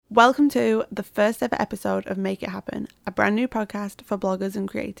Welcome to the first ever episode of Make It Happen, a brand new podcast for bloggers and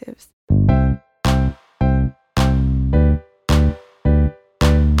creatives.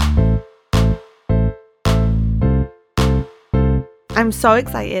 I'm so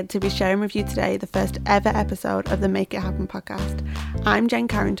excited to be sharing with you today the first ever episode of the Make It Happen podcast. I'm Jen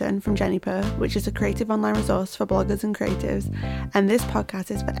Carrington from Jennifer, which is a creative online resource for bloggers and creatives, and this podcast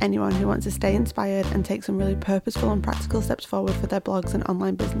is for anyone who wants to stay inspired and take some really purposeful and practical steps forward for their blogs and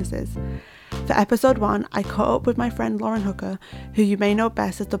online businesses. For episode 1, I caught up with my friend Lauren Hooker, who you may know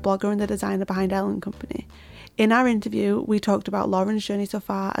best as the blogger and the designer behind Ellen Company. In our interview, we talked about Lauren's journey so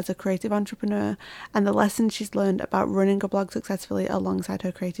far as a creative entrepreneur and the lessons she's learned about running a blog successfully alongside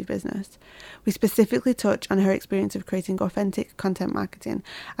her creative business. We specifically touch on her experience of creating authentic content marketing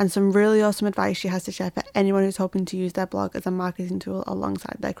and some really awesome advice she has to share for anyone who's hoping to use their blog as a marketing tool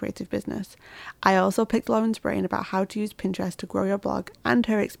alongside their creative business. I also picked Lauren's brain about how to use Pinterest to grow your blog and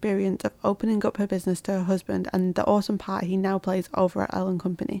her experience of opening up her business to her husband and the awesome part he now plays over at Ellen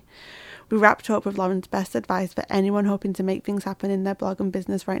Company. We wrapped up with Lauren's best advice for anyone hoping to make things happen in their blog and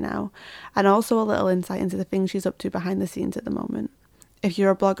business right now, and also a little insight into the things she's up to behind the scenes at the moment. If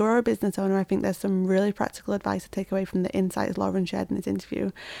you're a blogger or a business owner, I think there's some really practical advice to take away from the insights Lauren shared in this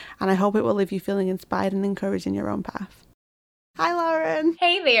interview, and I hope it will leave you feeling inspired and encouraged in your own path. Hi, Lauren.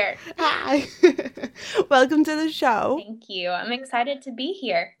 Hey there. Hi. Welcome to the show. Thank you. I'm excited to be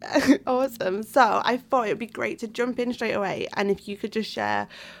here. Awesome. So I thought it would be great to jump in straight away, and if you could just share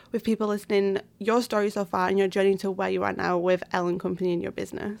with people listening your story so far and your journey to where you are now with Ellen Company and your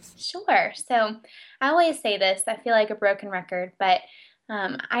business. Sure. So I always say this, I feel like a broken record, but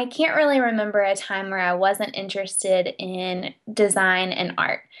I can't really remember a time where I wasn't interested in design and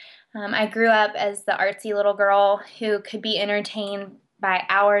art. I grew up as the artsy little girl who could be entertained by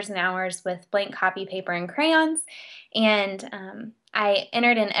hours and hours with blank copy paper and crayons, and I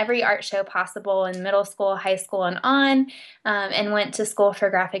entered in every art show possible in middle school, high school, and on, and went to school for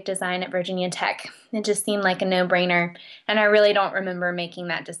graphic design at Virginia Tech. It just seemed like a no-brainer, and I really don't remember making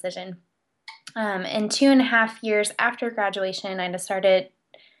that decision. And 2.5 years after graduation, I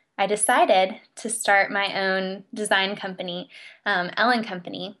decided to start my own design company, Ellen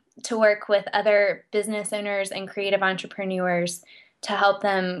Company, to work with other business owners and creative entrepreneurs to help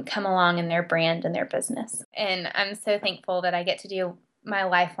them come along in their brand and their business. And I'm so thankful that I get to do my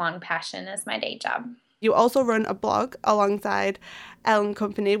lifelong passion as my day job. You also run a blog alongside Ellen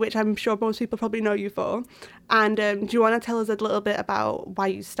Company, which I'm sure most people probably know you for. And do you want to tell us a little bit about why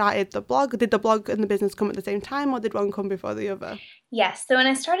you started the blog? Did the blog and the business come at the same time, or did one come before the other? Yes. So when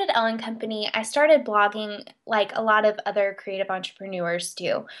I started Ellen Company, I started blogging like a lot of other creative entrepreneurs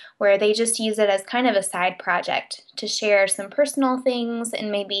do, where they just use it as kind of a side project to share some personal things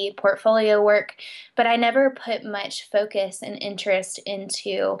and maybe portfolio work. But I never put much focus and interest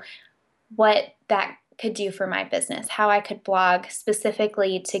into what that could do for my business, how I could blog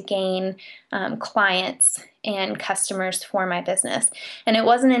specifically to gain clients and customers for my business. And it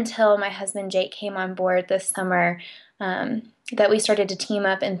wasn't until my husband Jake came on board this summer that we started to team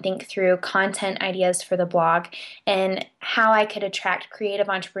up and think through content ideas for the blog and how I could attract creative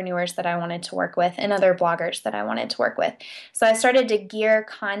entrepreneurs that I wanted to work with and other bloggers that I wanted to work with. So I started to gear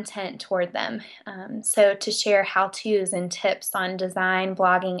content toward them. So to share how-tos and tips on design,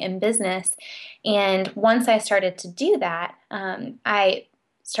 blogging, and business. And once I started to do that, I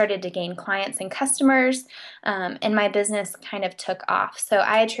started to gain clients and customers, and my business kind of took off. So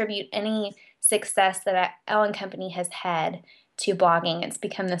I attribute any success that Ellen Company has had to blogging. It's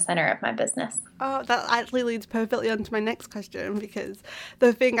become the center of my business. Oh, that actually leads perfectly on to my next question, because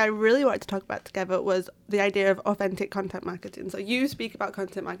the thing I really wanted to talk about together was the idea of authentic content marketing. So you speak about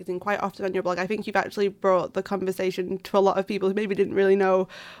content marketing quite often on your blog. I think you've actually brought the conversation to a lot of people who maybe didn't really know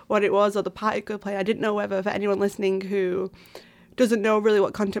what it was or the part it could play. I didn't know whether for anyone listening who doesn't know really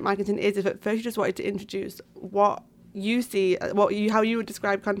what content marketing is, if at first you just wanted to introduce what you see, how you would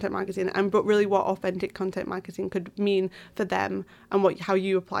describe content marketing, but really what authentic content marketing could mean for them and how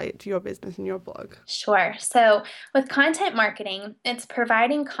you apply it to your business and your blog. Sure. So with content marketing, it's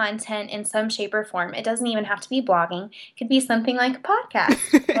providing content in some shape or form. It doesn't even have to be blogging. It could be something like a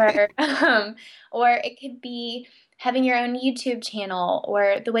podcast or it could be having your own YouTube channel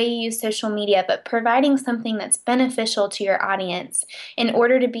or the way you use social media, but providing something that's beneficial to your audience in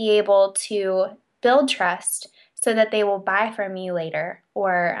order to be able to build trust so that they will buy from you later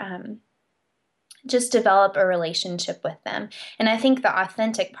or just develop a relationship with them. And I think the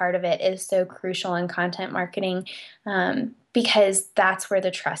authentic part of it is so crucial in content marketing because that's where the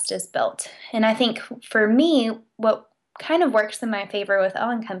trust is built. And I think for me, what kind of works in my favor with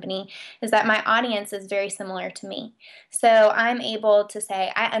Ellen Company is that my audience is very similar to me. So I'm able to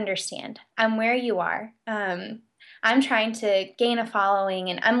say, I understand. I'm where you are. I'm trying to gain a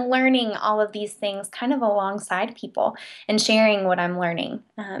following and I'm learning all of these things kind of alongside people and sharing what I'm learning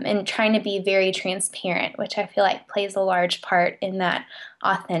and trying to be very transparent, which I feel like plays a large part in that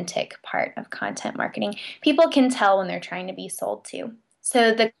authentic part of content marketing. People can tell when they're trying to be sold to.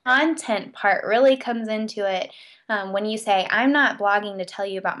 So the content part really comes into it when you say, I'm not blogging to tell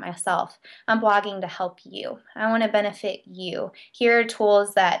you about myself. I'm blogging to help you. I want to benefit you. Here are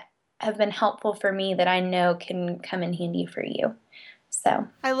tools that have been helpful for me that I know can come in handy for you. So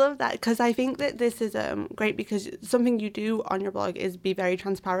I love that, because I think that this is great, because something you do on your blog is be very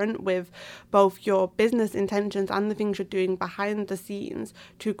transparent with both your business intentions and the things you're doing behind the scenes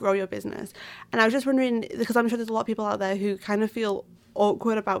to grow your business. And I was just wondering, because I'm sure there's a lot of people out there who kind of feel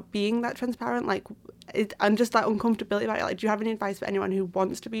awkward about being that transparent, like and just that uncomfortability about it. Like, do you have any advice for anyone who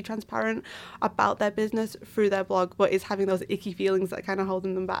wants to be transparent about their business through their blog but is having those icky feelings that kind of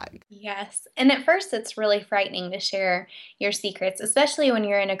holding them back? yes. And at first, it's really frightening to share your secrets, especially when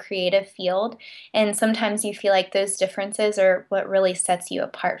you're in a creative field. And sometimes you feel like those differences are what really sets you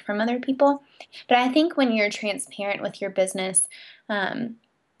apart from other people. But I think when you're transparent with your business,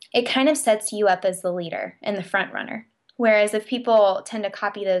 it kind of sets you up as the leader and the front runner. Whereas if people tend to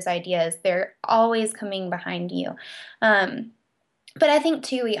copy those ideas, they're always coming behind you. But I think,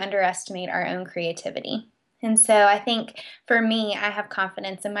 too, we underestimate our own creativity. And so I think for me, I have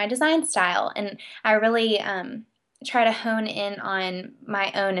confidence in my design style, and I really try to hone in on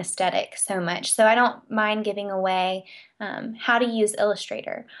my own aesthetic so much. So I don't mind giving away how to use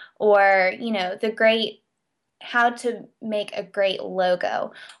Illustrator or, the great how to make a great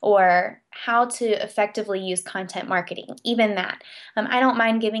logo or how to effectively use content marketing, even that. I don't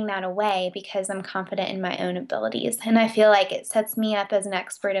mind giving that away because I'm confident in my own abilities. And I feel like it sets me up as an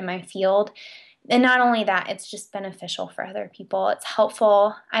expert in my field. And not only that, it's just beneficial for other people. It's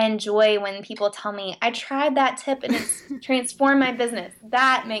helpful. I enjoy when people tell me, I tried that tip and it's transformed my business.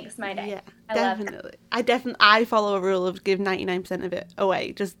 That makes my day. Yeah, I definitely. I follow a rule of give 99% of it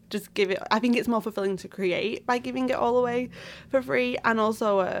away. Just give it. I think it's more fulfilling to create by giving it all away for free, and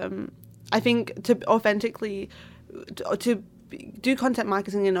also I think to authentically to do content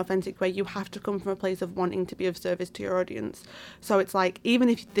marketing in an authentic way, you have to come from a place of wanting to be of service to your audience. So it's like, even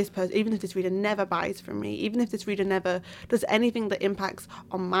if this reader never buys from me, even if this reader never does anything that impacts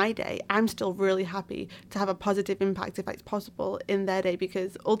on my day, I'm still really happy to have a positive impact, if it's possible, in their day,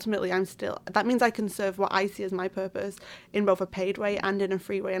 because ultimately that means I can serve what I see as my purpose in both a paid way and in a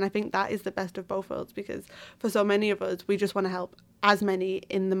free way. And I think that is the best of both worlds, because for so many of us, we just want to help as many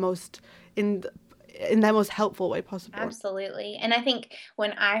in their most helpful way possible. Absolutely. And I think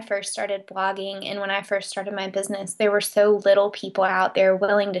when I first started blogging and when I first started my business, there were so little people out there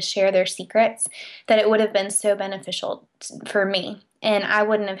willing to share their secrets that it would have been so beneficial for me. And I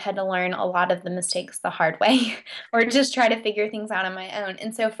wouldn't have had to learn a lot of the mistakes the hard way or just try to figure things out on my own.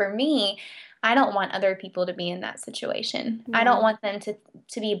 And so for me, I don't want other people to be in that situation. I don't want them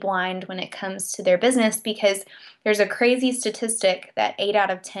to be blind when it comes to their business, because there's a crazy statistic that 8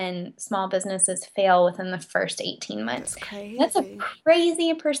 out of 10 small businesses fail within the first 18 months. That's crazy. That's a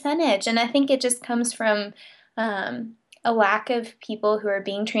crazy percentage. And I think it just comes from a lack of people who are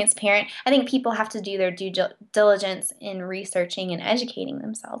being transparent. I think people have to do their due diligence in researching and educating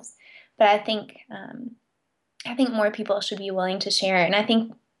themselves. But I think more people should be willing to share. And I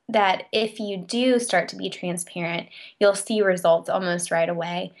think that if you do start to be transparent, you'll see results almost right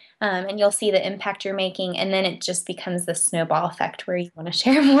away, and you'll see the impact you're making, and then it just becomes the snowball effect where you want to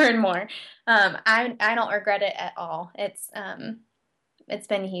share more and more. I don't regret it at all. It's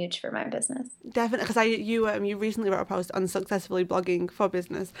been huge for my business. Definitely, because you recently wrote a post on successfully blogging for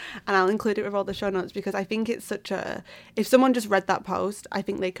business, and I'll include it with all the show notes, because I think it's if someone just read that post, I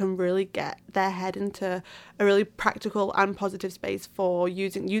think they can really get their head into a really practical and positive space for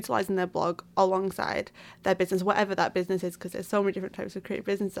utilizing their blog alongside their business, whatever that business is, because there's so many different types of creative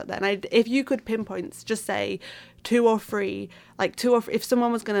business out there. And if you could pinpoint, just say two or three, if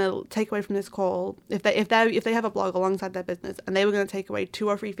someone was going to take away from this call, if they have a blog alongside their business and they were going to take away 2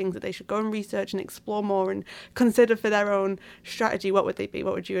 or 3 things that they should go and research and explore more and consider for their own strategy, what would they be?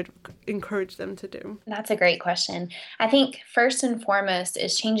 What would you encourage them to do? That's a great question. I think first and foremost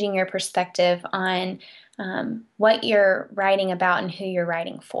is changing your perspective on what you're writing about and who you're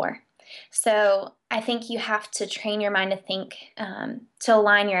writing for. So I think you have to train your mind to think, to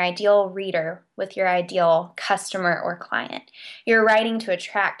align your ideal reader with your ideal customer or client. You're writing to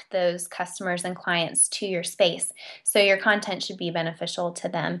attract those customers and clients to your space, so your content should be beneficial to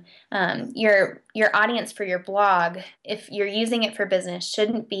them. Your audience for your blog, if you're using it for business,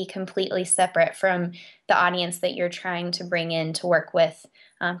 shouldn't be completely separate from the audience that you're trying to bring in to work with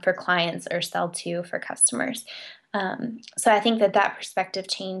for clients or sell to for customers. So I think that perspective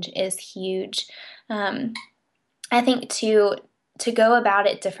change is huge. I think to go about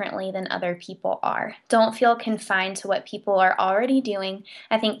it differently than other people are. Don't feel confined to what people are already doing.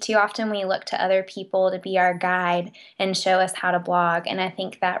 I think too often we look to other people to be our guide and show us how to blog, and I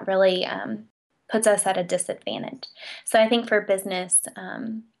think that really puts us at a disadvantage. So I think for business,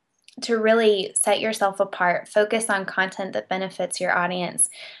 to really set yourself apart, focus on content that benefits your audience,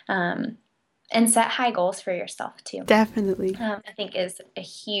 and set high goals for yourself too. Definitely. I think is a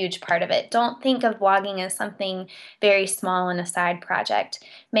huge part of it. Don't think of blogging as something very small and a side project.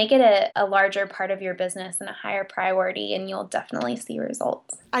 Make it a larger part of your business and a higher priority, and you'll definitely see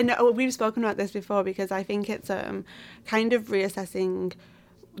results. I know we've spoken about this before, because I think it's kind of reassessing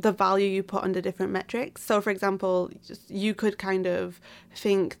the value you put under different metrics. So, for example, you could kind of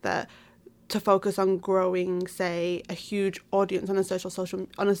think that to focus on growing, say, a huge audience on a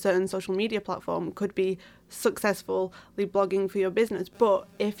certain social media platform could be successfully blogging for your business. But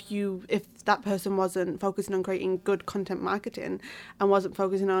if that person wasn't focusing on creating good content marketing and wasn't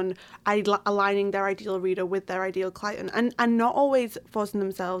focusing on aligning their ideal reader with their ideal client, and not always forcing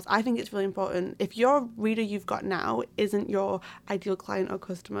themselves, I think it's really important. If your reader you've got now isn't your ideal client or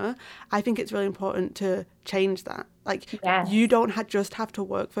customer, I think it's really important to change that. Like, yes. You don't just have to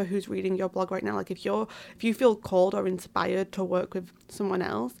work for who's reading your blog right now. Like, if you feel called or inspired to work with someone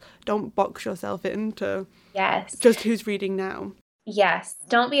else, don't box yourself into just who's reading now. Yes.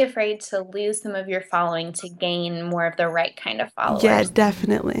 Don't be afraid to lose some of your following to gain more of the right kind of followers. Yeah,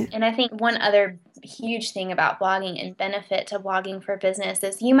 definitely. And I think one other huge thing about blogging and benefit to blogging for business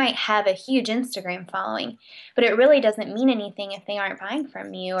is you might have a huge Instagram following, but it really doesn't mean anything if they aren't buying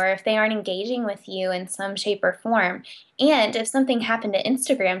from you or if they aren't engaging with you in some shape or form. And if something happened to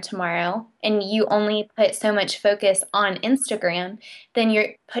Instagram tomorrow and you only put so much focus on Instagram, then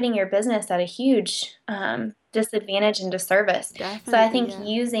you're putting your business at a huge disadvantage and disservice. Definitely, so I think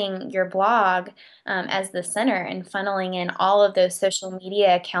using your blog as the center and funneling in all of those social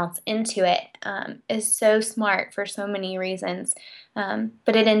media accounts into it is so smart for so many reasons.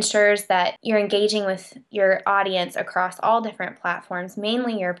 But it ensures that you're engaging with your audience across all different platforms,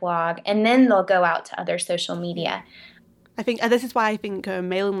 mainly your blog, and then they'll go out to other social media. I think, and this is why I think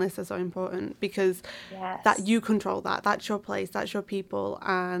mailing lists are so important, because that you control that. That's your place, that's your people,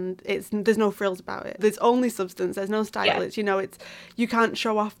 and there's no frills about it. There's only substance. There's no style. Yeah. You can't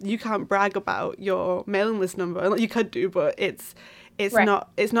show off. You can't brag about your mailing list number. You could do, but it's not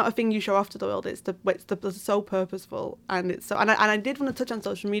a thing you show off to the world. It's so purposeful, and it's so. And I did want to touch on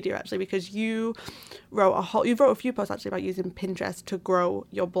social media actually, because you wrote a few posts actually about using Pinterest to grow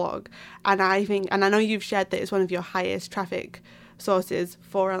your blog, and I know you've shared that it's one of your highest traffic sources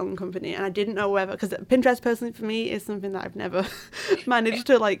for Ellen Company, and I didn't know whether, because Pinterest personally for me is something that I've never managed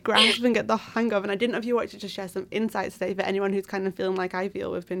to grasp and get the hang of, and I didn't know if you wanted to share some insights today for anyone who's kind of feeling like I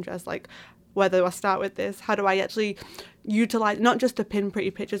feel with Pinterest, where do I start with this? How do I actually utilize, not just to pin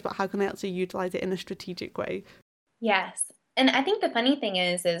pretty pictures, but how can I actually utilize it in a strategic way? Yes. And I think the funny thing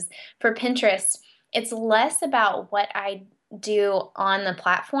is for Pinterest, it's less about what I do on the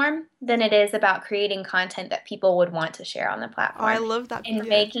platform than it is about creating content that people would want to share on the platform. Oh, I love that. And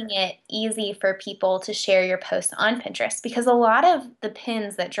making it easy for people to share your posts on Pinterest, because a lot of the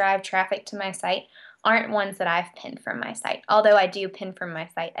pins that drive traffic to my site aren't ones that I've pinned from my site, although I do pin from my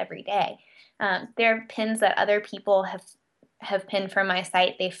site every day. They're pins that other people have pinned from my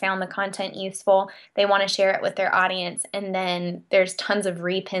site. They found the content useful. They want to share it with their audience. And then there's tons of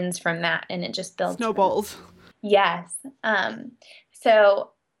repins from that, and it just builds. Snowballs. Yes.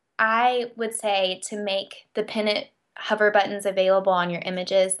 So I would say to make the pin it hover buttons available on your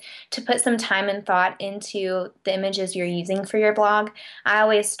images, to put some time and thought into the images you're using for your blog. I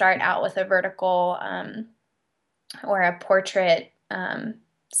always start out with a vertical or a portrait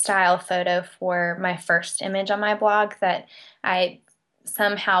style photo for my first image on my blog that I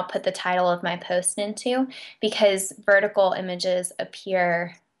somehow put the title of my post into, because vertical images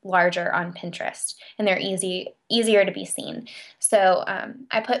appear larger on Pinterest and they're easier to be seen. So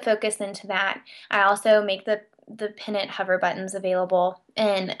I put focus into that. I also make the pin it hover buttons available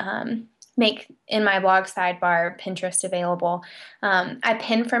and make in my blog sidebar Pinterest available. I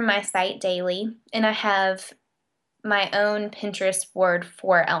pin from my site daily, and I have my own Pinterest board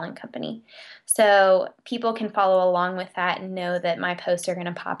for Ellen Company. So people can follow along with that and know that my posts are going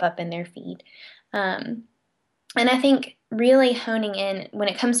to pop up in their feed. And I think really honing in when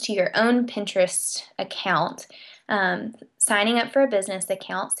it comes to your own Pinterest account, signing up for a business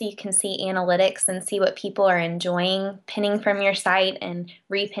account so you can see analytics and see what people are enjoying pinning from your site and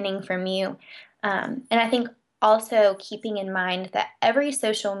repinning from you. And I think also keeping in mind that every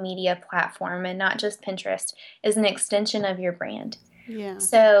social media platform, and not just Pinterest, is an extension of your brand. Yeah.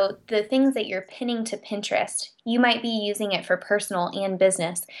 So the things that you're pinning to Pinterest, you might be using it for personal and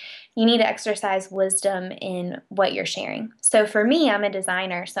business. You need to exercise wisdom in what you're sharing. So for me, I'm a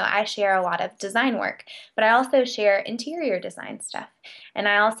designer, so I share a lot of design work, but I also share interior design stuff, and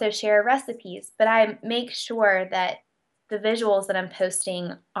I also share recipes, but I make sure that the visuals that I'm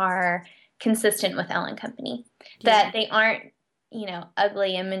posting are consistent with Ellen Company, that they aren't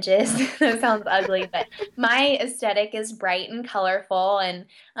ugly images. That sounds ugly, but my aesthetic is bright and colorful, and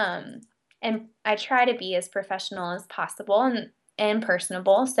I try to be as professional as possible and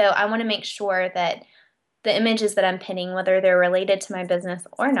personable. So I want to make sure that the images that I'm pinning, whether they're related to my business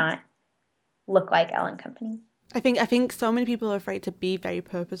or not, look like Ellen Company. I think so many people are afraid to be very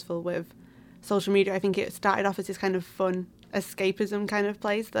purposeful with social media. I think it started off as this kind of fun escapism kind of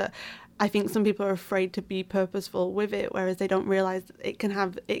place that I think some people are afraid to be purposeful with it, whereas they don't realize it can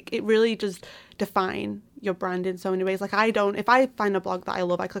have it really just define your brand in so many ways. Like if I find a blog that I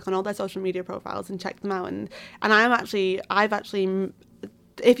love, I click on all their social media profiles and check them out, and I've actually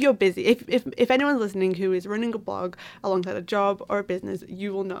if you're busy, if anyone's listening who is running a blog alongside a job or a business,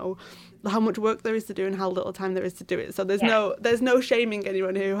 you will know how much work there is to do and how little time there is to do it. So there's no shaming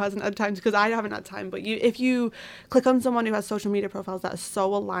anyone who hasn't had time, because I haven't had time. But if you click on someone who has social media profiles that are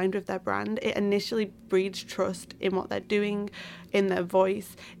so aligned with their brand, it initially breeds trust in what they're doing, in their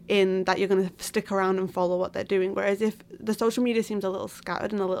voice, in that you're going to stick around and follow what they're doing. Whereas if the social media seems a little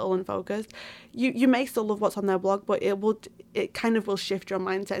scattered and a little unfocused, you may still love what's on their blog, but it kind of will shift your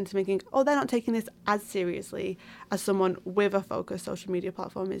mindset into thinking, oh, they're not taking this as seriously as someone with a focused social media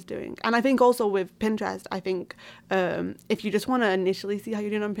platform is doing. And I think also with Pinterest, I think if you just want to initially see how you're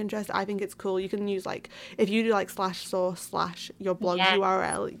doing on Pinterest, I think it's cool. You can use if you do /source/ your blog's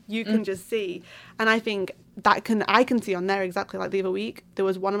URL, you can just see. And I think I can see on there exactly, like the other week, there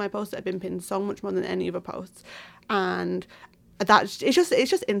was one of my posts that had been pinned so much more than any other posts. And it's just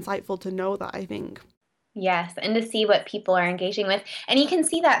insightful to know that, I think. Yes, and to see what people are engaging with. And you can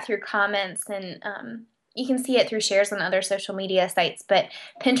see that through comments, and you can see it through shares on other social media sites. But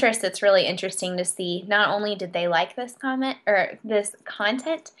Pinterest, it's really interesting to see not only did they like this comment or this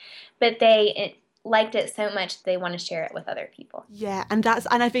content, but they liked it so much they want to share it with other people. Yeah, and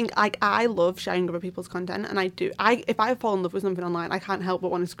I think I love sharing other people's content, and if I fall in love with something online, I can't help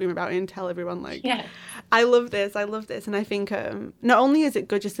but want to scream about it and tell everyone I love this, and I think not only is it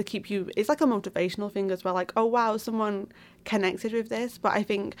good just to keep you, it's like a motivational thing as well, like, oh wow, someone connected with this. But I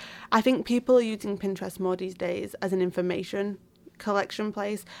think people are using Pinterest more these days as an information collection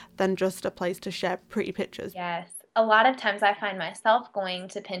place than just a place to share pretty pictures. Yes. A lot of times I find myself going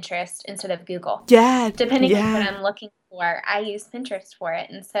to Pinterest instead of Google. Yeah. Depending on what I'm looking for, I use Pinterest for it.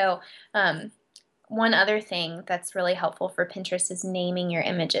 And so one other thing that's really helpful for Pinterest is naming your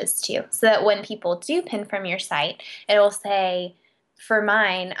images too. So that when people do pin from your site, it'll say, for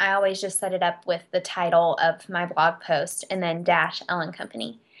mine, I always just set it up with the title of my blog post and then _Ellen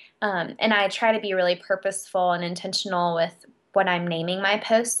Company. And I try to be really purposeful and intentional with what I'm naming my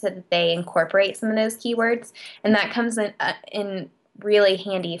posts so that they incorporate some of those keywords. And that comes in really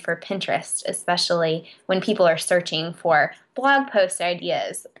handy for Pinterest, especially when people are searching for blog post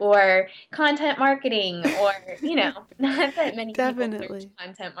ideas or content marketing, or, not that many people search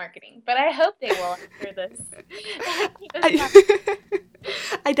content marketing, but I hope they will after this.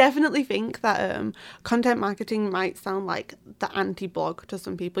 I definitely think that content marketing might sound like the anti-blog to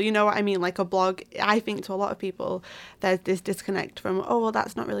some people. You know what I mean? Like a blog, I think to a lot of people, there's this disconnect from, oh, well,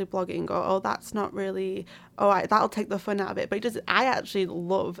 that's not really blogging, or, oh, that's not really, that'll take the fun out of it. But I actually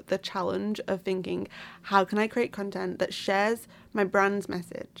love the challenge of thinking, how can I create content that shares my brand's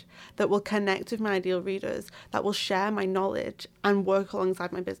message, that will connect with my ideal readers, that will share my knowledge and work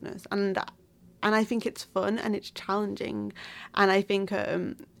alongside my business. And I think it's fun and it's challenging. And I think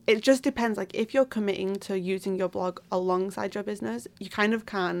it just depends. Like, if you're committing to using your blog alongside your business, you kind of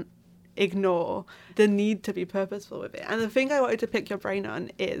can't ignore the need to be purposeful with it. And the thing I wanted to pick your brain on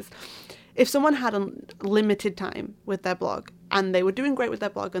is, if someone had a limited time with their blog and they were doing great with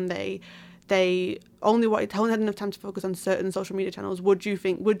their blog and they only had enough time to focus on certain social media channels, would you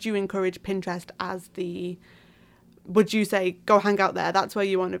encourage Pinterest as would you say, go hang out there, that's where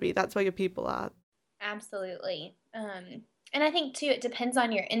you want to be, that's where your people are? Absolutely. And I think too, it depends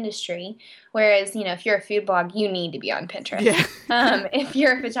on your industry. Whereas, if you're a food blog, you need to be on Pinterest. Yeah. If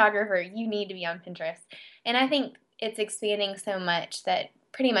you're a photographer, you need to be on Pinterest. And I think it's expanding so much that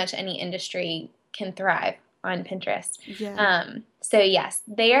pretty much any industry can thrive on Pinterest. Yeah. So yes,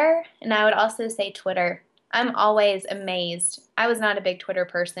 there. And I would also say Twitter. I'm always amazed. I was not a big Twitter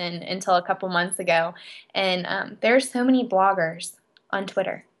person until a couple months ago. And there's so many bloggers on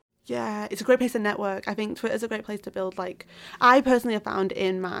Twitter. Yeah, it's a great place to network. I think Twitter's a great place to build, like, I personally have found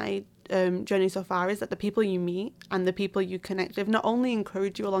in my journey so far is that the people you meet and the people you connect with not only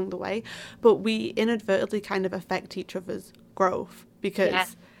encourage you along the way, but we inadvertently kind of affect each other's growth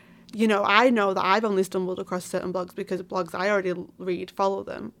because, I know that I've only stumbled across certain blogs because blogs I already read follow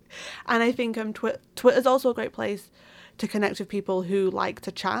them. And I think Twitter's also a great place to connect with people who like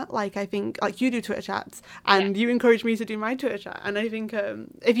to chat. Like, I think, like, you do Twitter chats and you encourage me to do my Twitter chat. And I think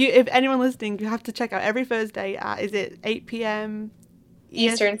if anyone listening, you have to check out every Thursday at, is it 8 p.m.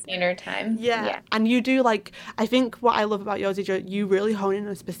 Eastern Standard Time? Yeah. And you do, like, I think what I love about yours is you really hone in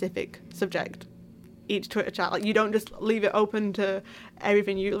on a specific subject each Twitter chat. Like, you don't just leave it open to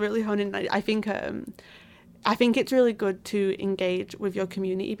everything. You really hone in. I think it's really good to engage with your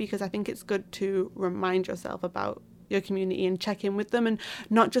community because I think it's good to remind yourself about your community and check in with them and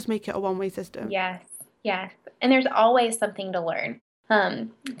not just make it a one-way system. Yes. And there's always something to learn. I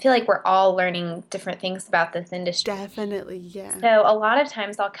feel like we're all learning different things about this industry. Definitely, yeah. So a lot of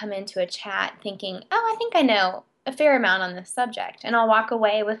times I'll come into a chat thinking, I think I know a fair amount on this subject. And I'll walk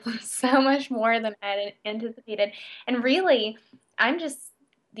away with so much more than I had anticipated. And really, I'm just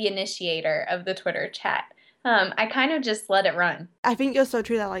the initiator of the Twitter chat. I kind of just let it run. I think you're so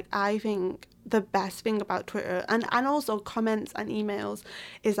true that, like, I think the best thing about Twitter and also comments and emails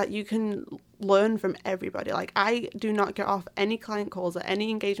is that you can learn from everybody. Like, I do not get off any client calls or any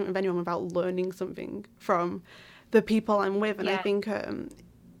engagement with anyone without learning something from the people I'm with. And I think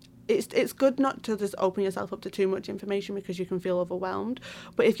it's good not to just open yourself up to too much information because you can feel overwhelmed.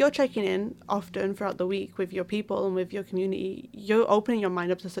 But if you're checking in often throughout the week with your people and with your community, you're opening your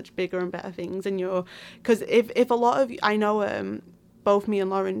mind up to such bigger and better things. And because if a lot of, I know both me and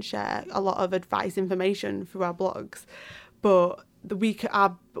Lauren share a lot of advice information through our blogs, but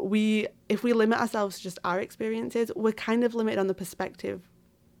if we limit ourselves to just our experiences, we're kind of limited on the perspective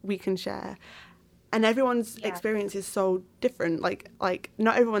we can share. And everyone's experience is so different. Like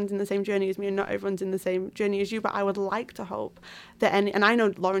not everyone's in the same journey as me and not everyone's in the same journey as you, but I would like to hope that and I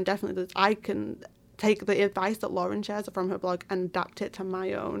know Lauren definitely does, I can take the advice that Lauren shares from her blog and adapt it to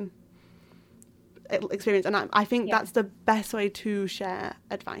my own experience. And I think that's the best way to share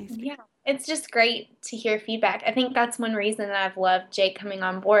advice. Yeah. It's just great to hear feedback. I think that's one reason that I've loved Jake coming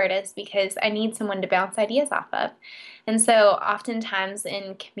on board is because I need someone to bounce ideas off of. And so oftentimes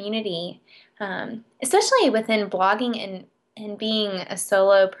in community, especially within blogging and being a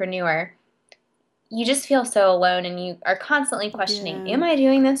solopreneur, you just feel so alone and you are constantly questioning, am I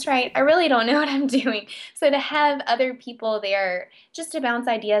doing this right? I really don't know what I'm doing. So to have other people there just to bounce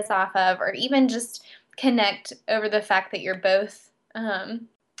ideas off of or even just connect over the fact that you're both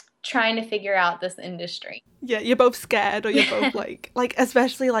trying to figure out this industry. Yeah, you're both scared or you're both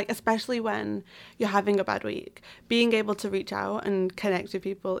especially when you're having a bad week, being able to reach out and connect with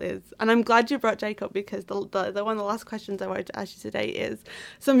people is, and I'm glad you brought Jake up because the one of the last questions I wanted to ask you today is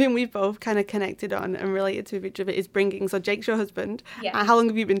something we've both kind of connected on and related to each other is bringing, so Jake's your husband. Yeah. How long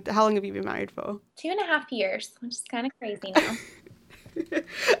have you been married for? 2.5 years, which is kind of crazy now.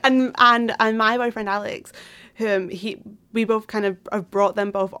 and my boyfriend Alex, we both kind of have brought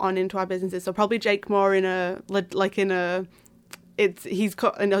them both on into our businesses. So probably Jake more he's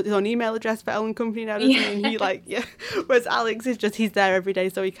got his own email address for Ellen Company now, doesn't he? And whereas Alex is just, he's there every day,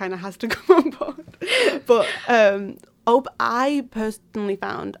 so he kind of has to come on board. But I personally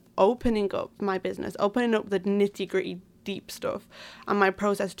found opening up my business, opening up the nitty gritty deep stuff and my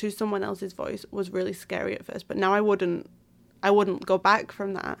process to someone else's voice was really scary at first, but now I wouldn't go back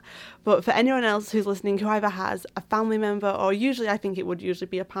from that. But for anyone else who's listening who either has a family member or usually I think it would usually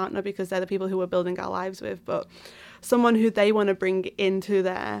be a partner because they're the people who we're building our lives with, but someone who they want to bring into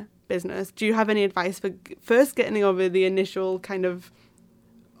their business, do you have any advice for first getting over the initial kind of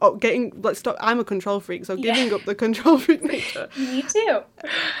I'm a control freak, so giving up the control freak nature. Me too.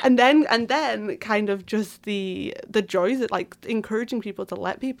 And then kind of just the joys that like encouraging people to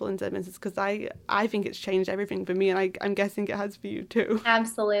let people into their business, because I think it's changed everything for me, and I'm guessing it has for you too.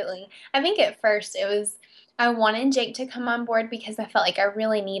 Absolutely. I think at first I wanted Jake to come on board because I felt like I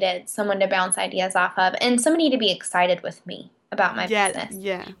really needed someone to bounce ideas off of and somebody to be excited with me about my business,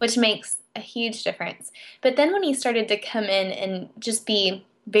 which makes a huge difference. But then when he started to come in and just be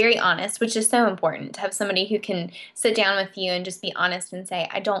very honest, which is so important to have somebody who can sit down with you and just be honest and say,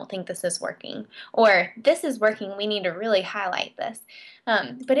 I don't think this is working, or this is working. We need to really highlight this.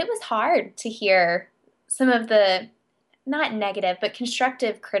 But it was hard to hear some of the not negative, but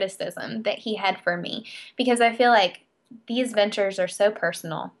constructive criticism that he had for me, because I feel like these ventures are so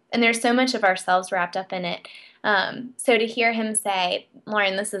personal and there's so much of ourselves wrapped up in it. So to hear him say,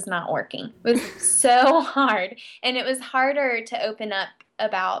 Lauren, this is not working, was so hard. And it was harder to open up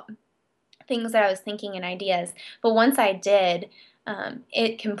about things that I was thinking and ideas. But once I did,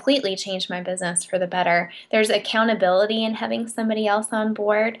 it completely changed my business for the better. There's accountability in having somebody else on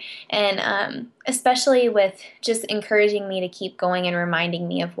board, and especially with just encouraging me to keep going and reminding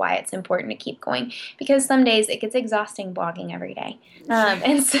me of why it's important to keep going. Because some days it gets exhausting blogging every day,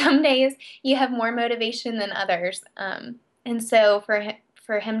 and some days you have more motivation than others. And so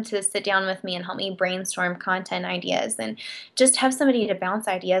for him to sit down with me and help me brainstorm content ideas and just have somebody to bounce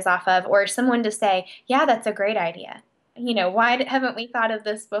ideas off of, or someone to say, yeah, that's a great idea. Why haven't we thought of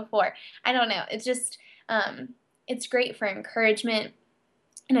this before? I don't know. It's just, it's great for encouragement,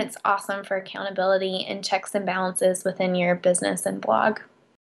 and it's awesome for accountability and checks and balances within your business and blog.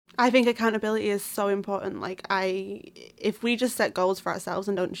 I think accountability is so important. If we just set goals for ourselves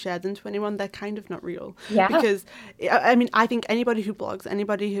and don't share them to anyone, they're kind of not real. Yeah. Because, I think anybody who blogs,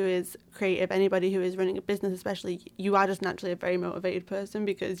 anybody who is creative, anybody who is running a business especially, you are just naturally a very motivated person,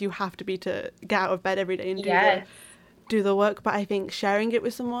 because you have to be to get out of bed every day and do the work. But I think sharing it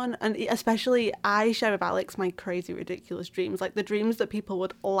with someone, and especially I share with Alex my crazy ridiculous dreams, like the dreams that people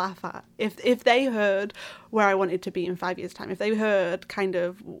would laugh at if they heard where I wanted to be in 5 years time. If they heard kind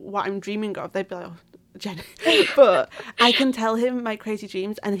of what I'm dreaming of, they'd be like, oh, Jenny. But I can tell him my crazy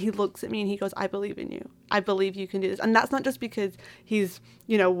dreams, and he looks at me and he goes, I believe in you, I believe you can do this. And that's not just because he's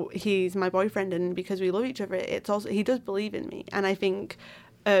my boyfriend and because we love each other. It's also, he does believe in me. And I think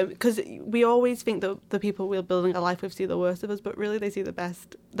because we always think that the people we're building a life with see the worst of us, but really they see the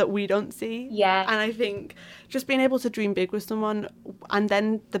best that we don't see. Yeah. And I think just being able to dream big with someone, and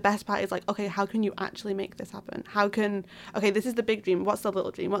then the best part is like, okay, how can you actually make this happen? Okay, this is the big dream. What's the little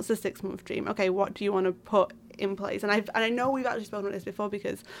dream? What's the 6-month dream? Okay, what do you want to put in place? And I know we've actually spoken about this before,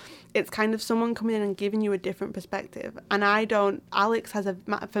 because it's kind of someone coming in and giving you a different perspective. And Alex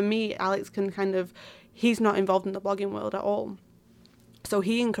can he's not involved in the blogging world at all. So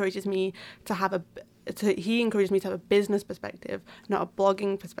he encourages me to have a business perspective, not a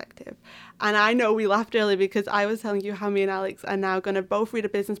blogging perspective. And I know we laughed earlier because I was telling you how me and Alex are now going to both read a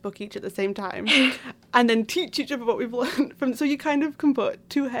business book each at the same time and then teach each other what we've learned from. So you kind of can put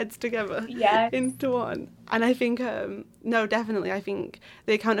two heads together into one. And I think, no, definitely, I think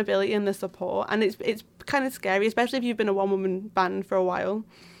the accountability and the support, and it's kind of scary, especially if you've been a one-woman band for a while.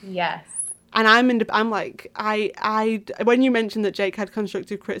 Yes. And when you mentioned that Jake had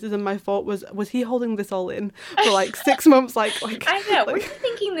constructive criticism, my thought was he holding this all in for like 6 months? Like I know, we're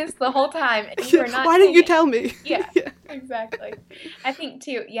thinking this the whole time, and you were not. Why didn't you tell me? Yeah, exactly. I think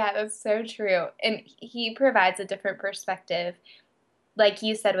too. Yeah, that's so true. And he provides a different perspective, like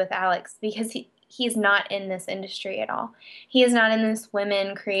you said with Alex, because he's not in this industry at all. He is not in this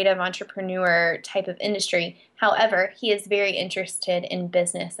women creative entrepreneur type of industry. However, he is very interested in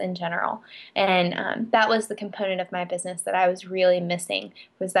business in general. And that was the component of my business that I was really missing,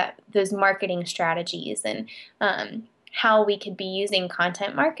 was those marketing strategies and how we could be using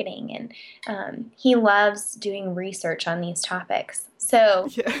content marketing. And he loves doing research on these topics. So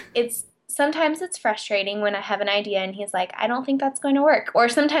sometimes it's frustrating when I have an idea and he's like, I don't think that's going to work. Or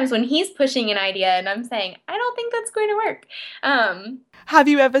sometimes when he's pushing an idea and I'm saying, I don't think that's going to work. Have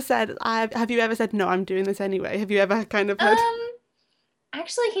you ever said, no, I'm doing this anyway? Have you ever kind of heard?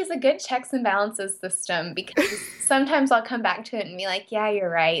 Actually, he's a good checks and balances system, because sometimes I'll come back to it and be like, yeah, you're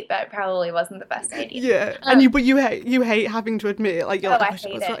right. That probably wasn't the best idea. Yeah. But you hate having to admit it. Like, you're like, I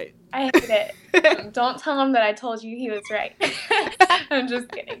hate it. Right. I hate it. Don't tell him that I told you he was right. I'm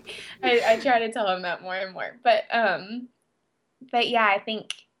just kidding. I try to tell him that more and more. But yeah, I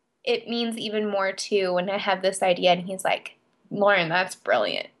think it means even more too when I have this idea and he's like, Lauren, that's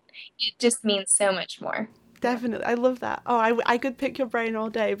brilliant. It just means so much more. Definitely. I love that. Oh, I could pick your brain all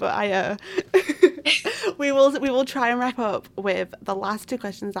day, but we will try and wrap up with the last two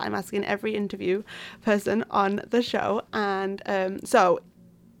questions that I'm asking every interview person on the show. And so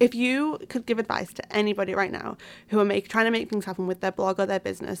if you could give advice to anybody right now who are trying to make things happen with their blog or their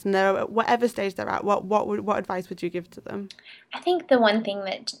business, and they're at whatever stage they're at, what advice would you give to them? I think the one thing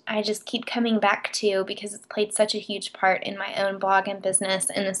that I just keep coming back to, because it's played such a huge part in my own blog and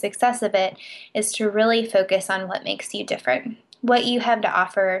business and the success of it, is to really focus on what makes you different, what you have to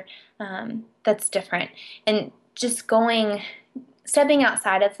offer that's different, and just going stepping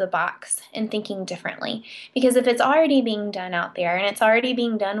outside of the box and thinking differently. Because if it's already being done out there and it's already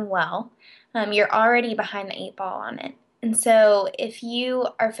being done well, you're already behind the eight ball on it. And so if you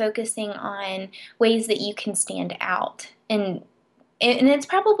are focusing on ways that you can stand out, and it's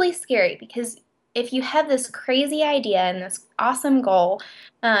probably scary because if you have this crazy idea and this awesome goal,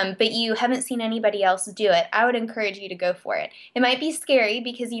 but you haven't seen anybody else do it, I would encourage you to go for it. It might be scary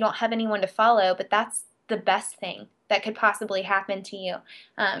because you don't have anyone to follow, but that's the best thing that could possibly happen to you,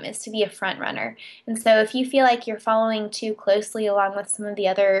 is to be a front runner. And so if you feel like you're following too closely along with some of the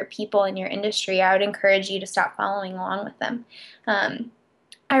other people in your industry, I would encourage you to stop following along with them.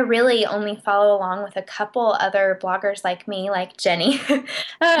 I really only follow along with a couple other bloggers like me, like Jenny.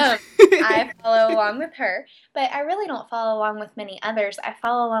 I follow along with her, but I really don't follow along with many others. I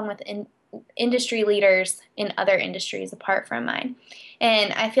follow along with industry leaders in other industries apart from mine.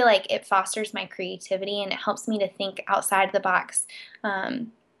 And I feel like it fosters my creativity and it helps me to think outside the box, and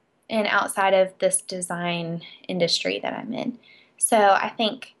outside of this design industry that I'm in. So I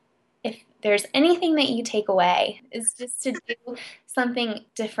think if there's anything that you take away, is just to do something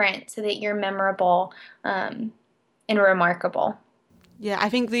different so that you're memorable, and remarkable. Yeah, I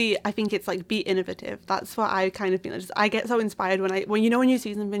think it's like be innovative. That's what I kind of feel. I get so inspired when you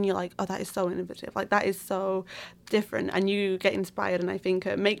see something, you're like, oh, that is so innovative. Like that is so different, and you get inspired. And I think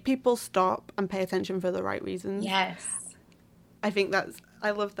make people stop and pay attention for the right reasons. Yes. I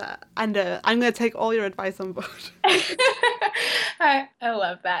love that, and I'm going to take all your advice on board. I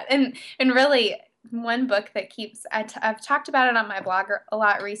love that, and really. One book that I've talked about it on my blog a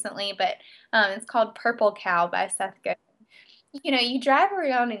lot recently, but it's called Purple Cow by Seth Godin. You drive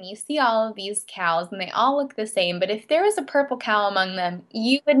around and you see all of these cows and they all look the same, but if there was a purple cow among them,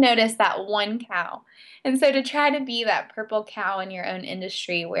 you would notice that one cow. And so to try to be that purple cow in your own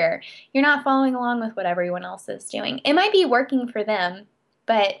industry where you're not following along with what everyone else is doing. It might be working for them,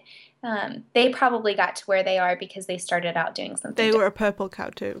 but they probably got to where they are because they started out doing something They were a purple cow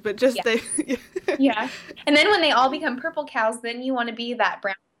too, but just yeah. Yeah. And then when they all become purple cows, then you want to be that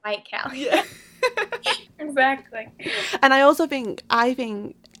brown and white cow. Yeah. Exactly. And I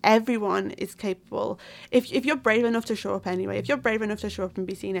think everyone is capable. If you're brave enough to show up anyway, if you're brave enough to show up and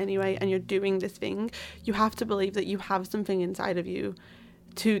be seen anyway, and you're doing this thing, you have to believe that you have something inside of you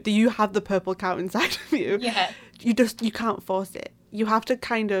that you have the purple cow inside of you. Yeah. You can't force it. You have to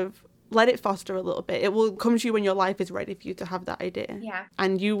kind of let it foster a little bit. It will come to you when your life is ready for you to have that idea. Yeah.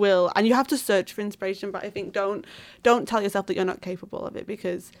 And you have to search for inspiration, but I think don't tell yourself that you're not capable of it,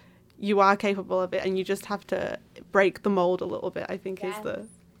 because you are capable of it, and you just have to break the mold a little bit, I think. Yes.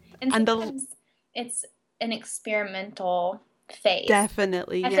 And sometimes it's an experimental phase.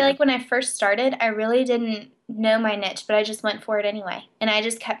 Definitely. I feel like when I first started, I really didn't know my niche, but I just went for it anyway. And I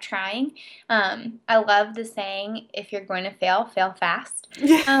just kept trying. I love the saying, if you're going to fail, fail fast.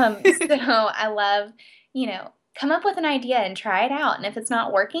 Yeah. So I love, come up with an idea and try it out. And if it's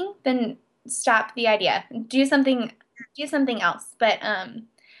not working, then stop the idea. Do something else. But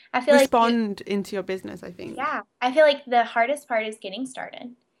I feel respond into your business, I think. Yeah. I feel like the hardest part is getting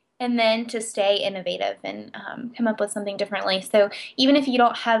started. And then to stay innovative and come up with something differently. So even if you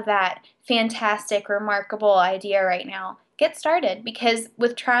don't have that fantastic, remarkable idea right now, get started, because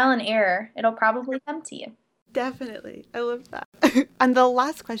with trial and error, it'll probably come to you. Definitely. I love that. And the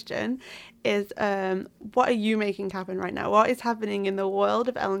last question is, what are you making happen right now? What is happening in the world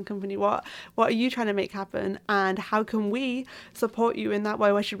of Ellen Company? What are you trying to make happen? And how can we support you in that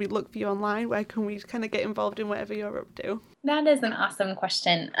way? Where should we look for you online? Where can we kind of get involved in whatever you're up to? That is an awesome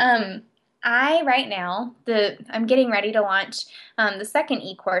question. Right now, I'm getting ready to launch the second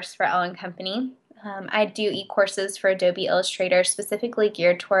e-course for Ellen Company. I do e-courses for Adobe Illustrator specifically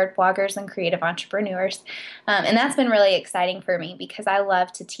geared toward bloggers and creative entrepreneurs. And that's been really exciting for me because I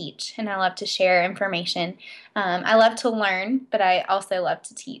love to teach and I love to share information. I love to learn, but I also love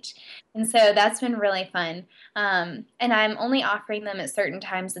to teach. And so that's been really fun. And I'm only offering them at certain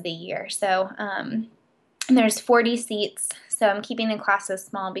times of the year. So there's 40 seats. So I'm keeping the classes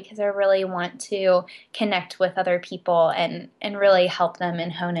small because I really want to connect with other people and really help them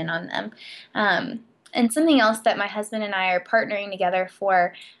and hone in on them. And something else that my husband and I are partnering together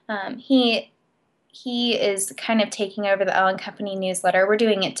for, he is kind of taking over the Ellen Company newsletter. We're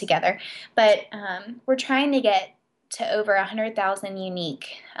doing it together, but we're trying to get to over 100,000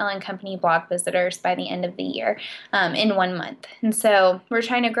 unique Ellen Company blog visitors by the end of the year, in 1 month. And so we're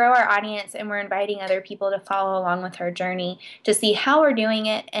trying to grow our audience, and we're inviting other people to follow along with our journey to see how we're doing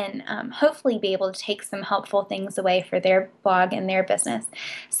it, and hopefully be able to take some helpful things away for their blog and their business.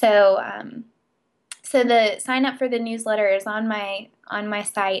 So the sign up for the newsletter is on my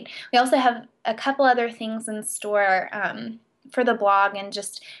site. We also have a couple other things in store. for the blog, and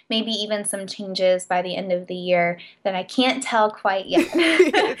just maybe even some changes by the end of the year that I can't tell quite yet.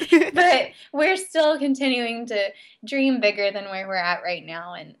 But we're still continuing to dream bigger than where we're at right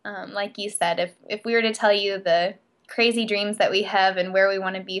now. And like you said, if we were to tell you the crazy dreams that we have and where we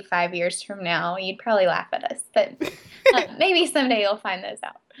want to be 5 years from now, you'd probably laugh at us. But maybe someday you'll find those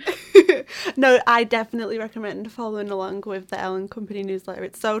out. No, I definitely recommend following along with the Ellen Company newsletter.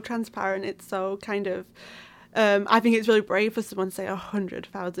 It's so transparent. It's so kind of, I think it's really brave for someone to say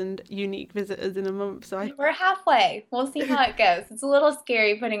 100,000 unique visitors in a month. So we're halfway. We'll see how it goes. It's a little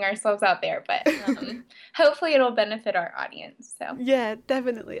scary putting ourselves out there, but hopefully it'll benefit our audience. So yeah,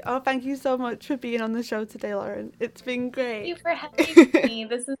 definitely. Oh, thank you so much for being on the show today, Lauren. It's been great. Thank you for having me.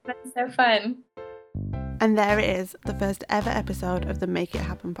 This has been so fun. And there it is, the first ever episode of the Make It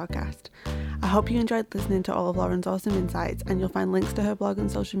Happen podcast. I hope you enjoyed listening to all of Lauren's awesome insights, and you'll find links to her blog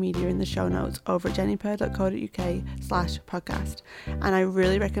and social media in the show notes over at jenniper.co.uk/podcast. And I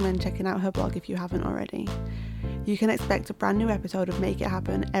really recommend checking out her blog if you haven't already. You can expect a brand new episode of Make It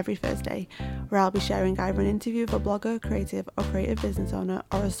Happen every Thursday, where I'll be sharing either an interview with a blogger, creative, or creative business owner,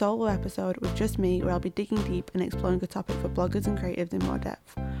 or a solo episode with just me, where I'll be digging deep and exploring a topic for bloggers and creatives in more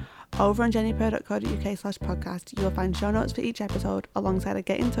depth. Over on jenniper.co.uk/podcast, you will find show notes for each episode alongside a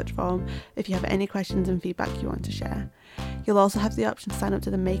get in touch form if you have any questions and feedback you want to share. You'll also have the option to sign up to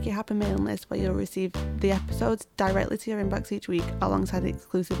the Make It Happen mailing list, where you'll receive the episodes directly to your inbox each week alongside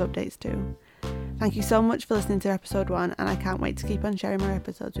exclusive updates too. Thank you so much for listening to episode 1, and I can't wait to keep on sharing more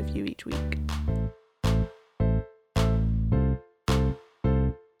episodes with you each week.